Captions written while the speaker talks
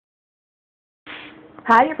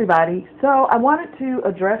Hi, everybody. So I wanted to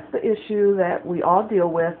address the issue that we all deal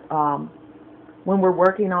with when we're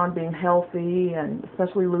working on being healthy and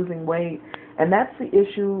especially losing weight, and that's the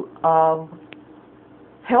issue of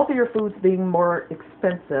healthier foods being more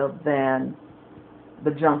expensive than the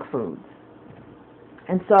junk foods.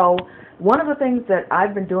 And so one of the things that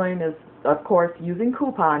I've been doing is, of course, using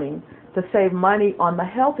couponing to save money on the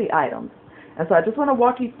healthy items. And so I just want to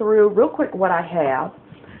walk you through real quick what I have.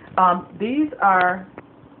 These are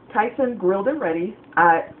Tyson Grilled and Ready.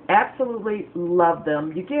 I absolutely love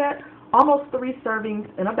them. You get almost 3 servings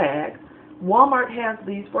in a bag. Walmart has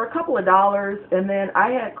these for a couple of dollars, and then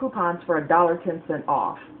I had coupons for $1.10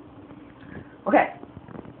 off. Okay,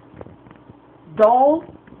 dole,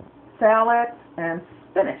 salad, and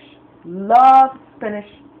spinach. Love spinach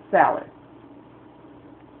salad.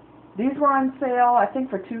 These were on sale, I think,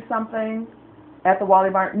 for 2 something at the Wally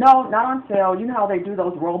Mart. No, not on sale. You know how they do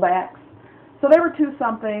those rollbacks? So they were 2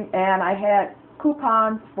 something, and I had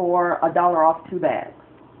coupons for $1 off 2 bags.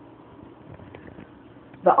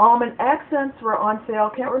 The almond accents were on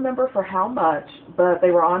sale. Can't remember for how much, but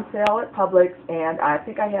they were on sale at Publix, and I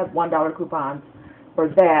think I had $1 coupons for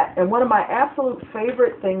that. And one of my absolute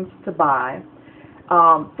favorite things to buy,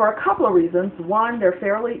 for a couple of reasons. One, they're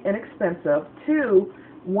fairly inexpensive. Two,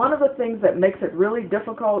 one of the things that makes it really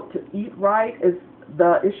difficult to eat right is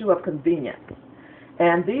the issue of convenience.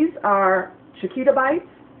 And these are Chiquita Bites.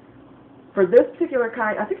 For this particular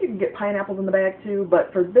kind, I think you can get pineapples in the bag too,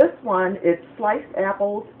 but for this one, it's sliced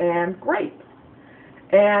apples and grapes.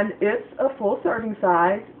 And it's a full serving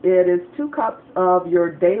size. It is 2 cups of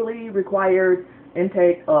your daily required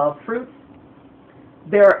intake of fruits.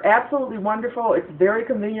 They're absolutely wonderful. It's very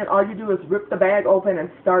convenient. All you do is rip the bag open and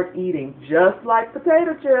start eating, just like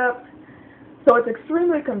potato chips. So it's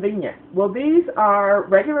extremely convenient. Well, these are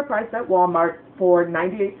regular price at Walmart for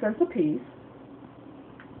 98 cents a piece.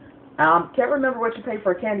 Can't remember what you pay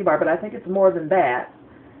for a candy bar, but I think it's more than that.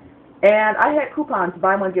 And I had coupons,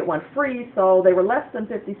 buy one, get one free, so they were less than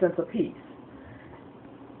 50 cents a piece.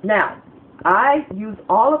 Now, I use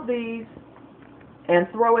all of these and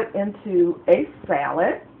throw it into a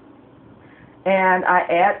salad. And I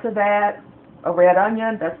add to that a red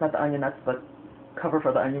onion. That's not the onion, that's the cover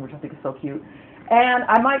for the onion, which I think is so cute. And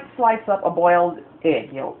I might slice up a boiled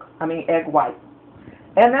egg white.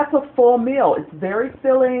 And that's a full meal. It's very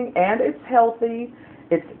filling and it's healthy.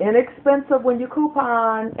 It's inexpensive when you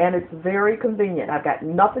coupon, and it's very convenient. I've got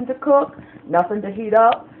nothing to cook, nothing to heat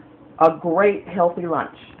up. A great healthy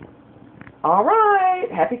lunch. All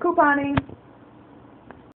right, happy couponing.